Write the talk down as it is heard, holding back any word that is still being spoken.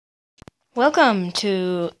Welcome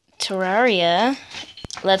to Terraria.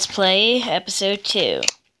 Let's play episode 2.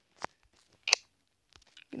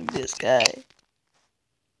 This guy.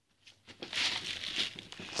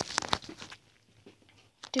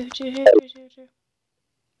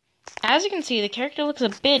 As you can see, the character looks a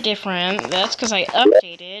bit different. That's because I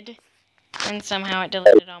updated. And somehow it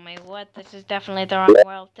deleted all my what? This is definitely the wrong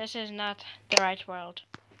world. This is not the right world.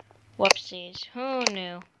 Whoopsies. Who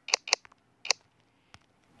knew?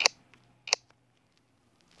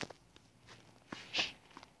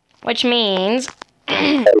 Which means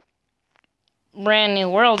brand new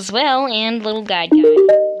world as well, and little guide guy,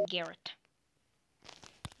 Garrett.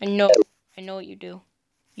 I know what you do.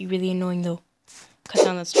 You're really annoying though. Cut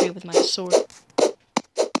down that tree with my sword.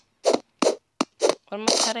 What am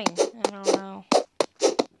I cutting? I don't know.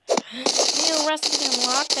 New recipe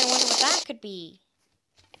unlocked. I wonder what that could be.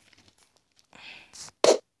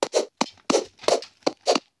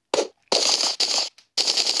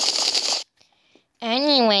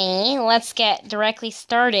 Anyway, let's get directly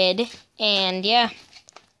started and yeah,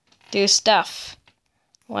 do stuff.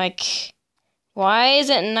 Like, why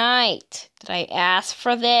is it night? Did I ask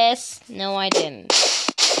for this? No, I didn't.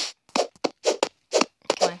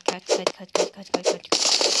 Come on, cut.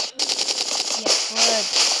 Yes, wood.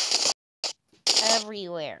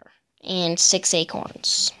 Everywhere. And 6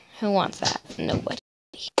 acorns. Who wants that? Nobody.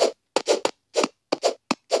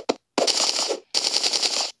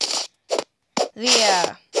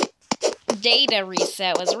 The data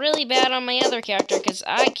reset was really bad on my other character because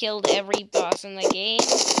I killed every boss in the game.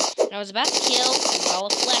 And I was about to kill a wall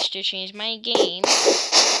of flesh to change my game.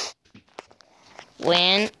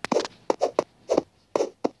 When...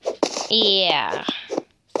 yeah.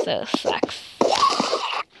 So sucks.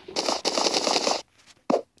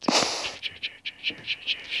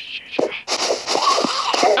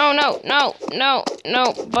 Oh no,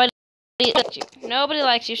 buddy. Nobody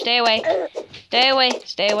likes you. Stay away.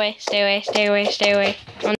 Stay away.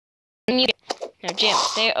 Oh, no, Jim.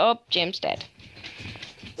 Oh, Jim's dead.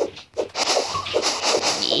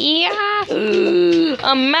 Yeah.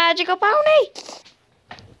 A magical pony.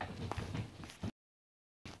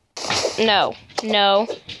 No.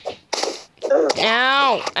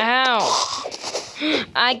 Ow.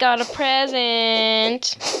 I got a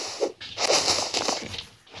present.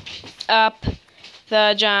 Up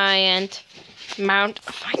the giant mount.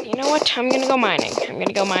 Fine, you know what? I'm gonna go mining. I'm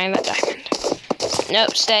gonna go mine that diamond.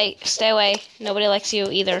 Nope, stay away. Nobody likes you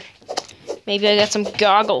either. Maybe I got some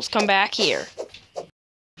goggles. Come back here.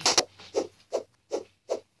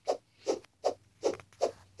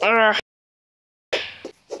 Ugh.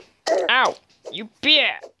 Ow, you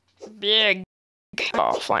big.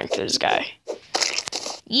 Oh, flank this guy.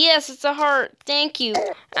 Yes, it's a heart. Thank you.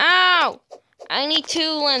 Ow! I need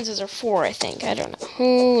 2 lenses, or 4, I think. I don't know.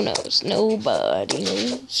 Who knows? Nobody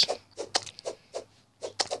knows.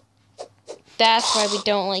 That's why we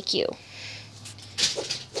don't like you.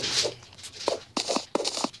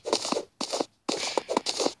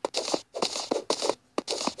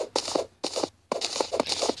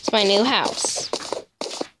 It's my new house.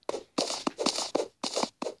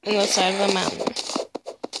 On the side of the mountain.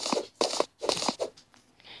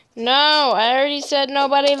 No, I already said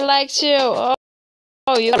nobody likes you.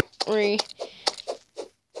 Oh, you're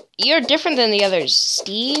different than the others,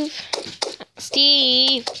 Steve.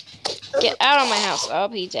 Steve, get out of my house. Oh,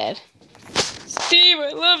 he's dead. Steve,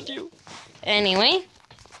 I loved you. Anyway,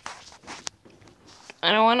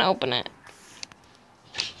 I don't want to open it.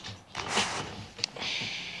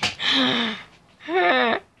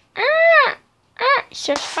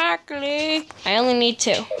 So sparkly. I only need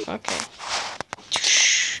 2. Okay.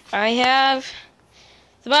 I have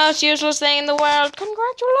the most useless thing in the world.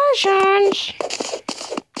 Congratulations!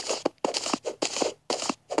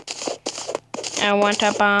 I want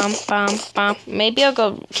a bomb. Maybe I'll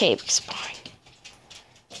go cave exploring.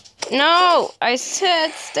 No! I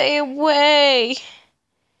said stay away!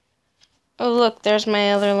 Oh, look, there's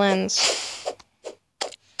my other lens.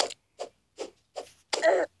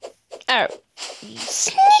 Oh.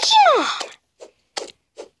 Sneaky mom!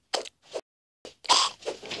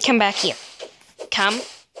 Come back here. Come.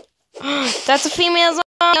 That's a female zombie.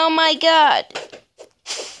 Oh my god.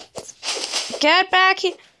 Get back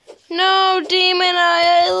here. No, demon,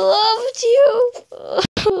 I loved you.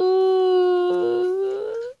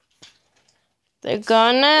 They're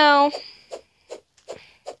gone now.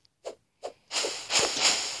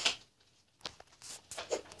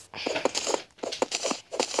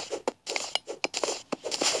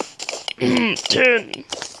 Tin.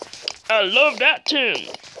 I love that tin.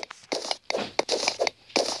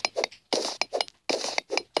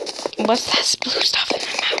 What's that blue stuff in the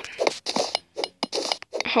mountain?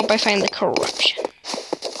 Hope I find the corruption.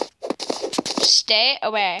 Stay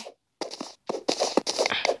away.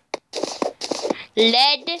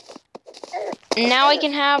 Lead. Now I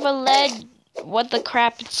can have a lead. What the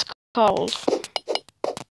crap it's called.